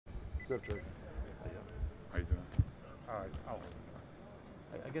up, Jake? How you doing? All right.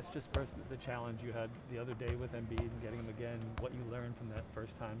 I guess just first the challenge you had the other day with Embiid and getting him again, what you learned from that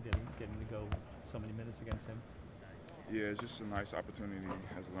first time getting to go so many minutes against him. Yeah, it's just a nice opportunity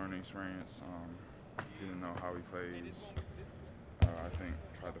as a learning experience. Getting to know how he plays. I think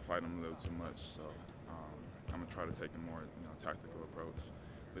tried to fight him a little too much, so I'm gonna try to take a more tactical approach,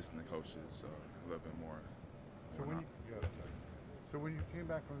 listen to coaches a little bit more. So when you came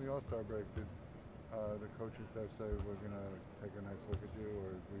back from the All-Star break, did the coaching staff say we're gonna take a nice look at you,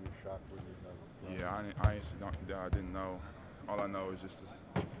 or were you shocked when you got? Yeah, I didn't know. All I know is just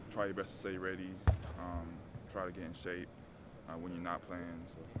to try your best to stay ready, try to get in shape when you're not playing.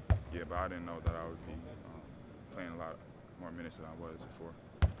 So yeah, but I didn't know that I would be playing a lot more minutes than I was before.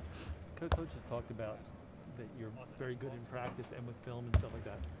 Coach has talked about that you're very good in practice and with film and stuff like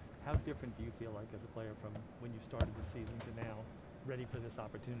that. How different do you feel like as a player from when you started the season to now, ready for this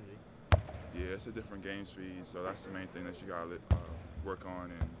opportunity? Yeah, it's a different game speed, so that's the main thing that you gotta work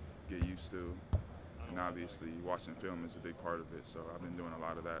on and get used to. And obviously, watching film is a big part of it. So I've been doing a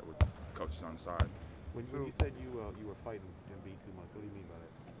lot of that with coaches on the side. When you said you were fighting Embiid too much, what do you mean by that?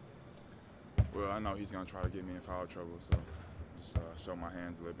 Well, I know he's gonna try to get me in foul trouble, so just show my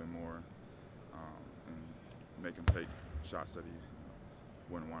hands a little bit more and make him take shots that he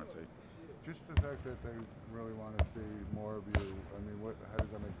wouldn't want to take. Just the fact that they really want to see more of you. I mean, how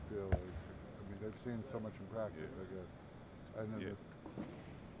does that make you feel? I mean, they've seen so much in practice, I guess. I know this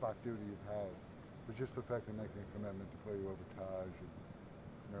spot duty you've had, but just the fact of making a commitment to play you over Taj and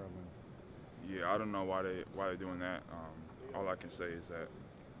Maryland. Yeah, I don't know why they're doing that. All I can say is that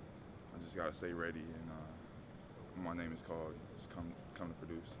I just gotta stay ready, and when my name is called, just come to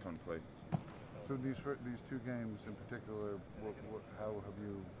produce, come to play. So these two games in particular, how have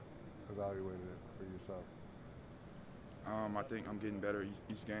you evaluated it for yourself? I think I'm getting better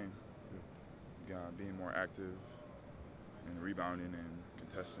each game. Being more active and rebounding and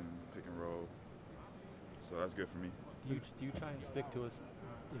contesting, pick and roll. So that's good for me. Do you try and stick to us?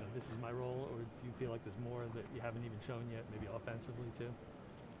 This is my role, or do you feel like there's more that you haven't even shown yet, maybe offensively too?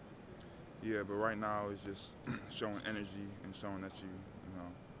 Yeah, but right now it's just showing energy and showing that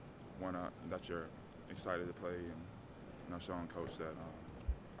that you're excited to play, and showing coach that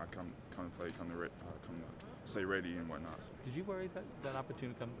I come to play, come to stay ready and whatnot. So. Did you worry that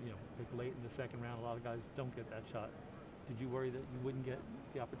opportunity come like late in the second round? A lot of guys don't get that shot. Did you worry that you wouldn't get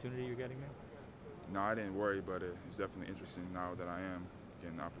the opportunity you're getting now? No, I didn't worry, but it's definitely interesting now that I am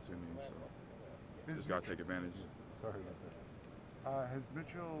getting the opportunity. So just gotta take advantage. Sorry about that. Has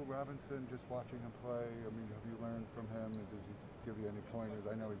Mitchell Robinson, just watching him play, I mean, have you learned from him? Does he give you any pointers?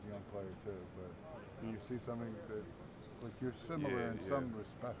 I know he's a young player too, but do you see something that, like, you're similar in some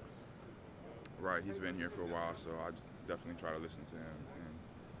respects? Right, he's been here for a while, so I definitely try to listen to him and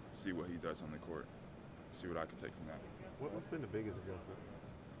see what he does on the court, see what I can take from that. What's been the biggest adjustment?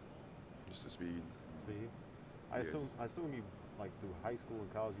 Just the speed. Speed? I assume you, like, through high school and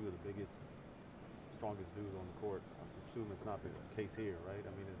college, you were the biggest, strongest dude on the court. I assume it's not the case here, right?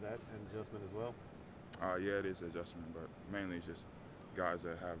 I mean, is that an adjustment as well? Yeah, it is an adjustment, but mainly it's just guys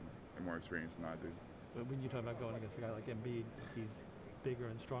that have more experience than I do. But when you talk about going against a guy like Embiid, he's bigger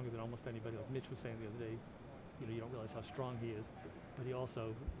and stronger than almost anybody. Like Mitch was saying the other day, you don't realize how strong he is, but he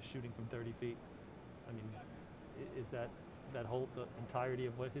also is shooting from 30 feet. I mean, is the entirety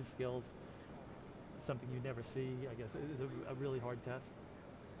of what his skills, something you never see, I guess, is a really hard test?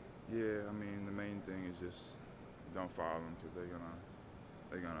 Yeah, I mean, the main thing is just don't foul them because they're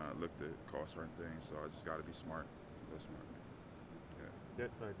gonna look to call certain things. So I just got to be smart, real smart. Yeah.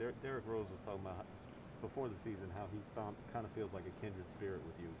 Derrick Rose was talking about before the season how he kind of feels like a kindred spirit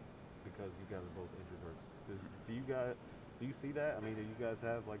with you because you guys are both introverts. Do you see that? I mean, do you guys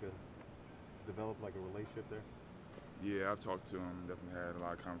have developed like a relationship there? Yeah, I've talked to him. Definitely had a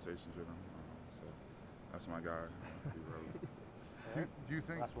lot of conversations with him. So that's my guy. Do you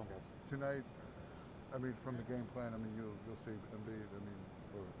think tonight? I mean, from the game plan, I mean, you'll see Embiid. I mean,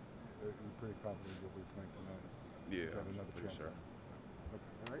 you're pretty confident you'll be playing tonight. Yeah, have another chance. Sure. Okay.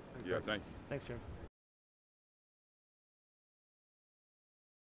 All right. Thank you. Thanks, Jim.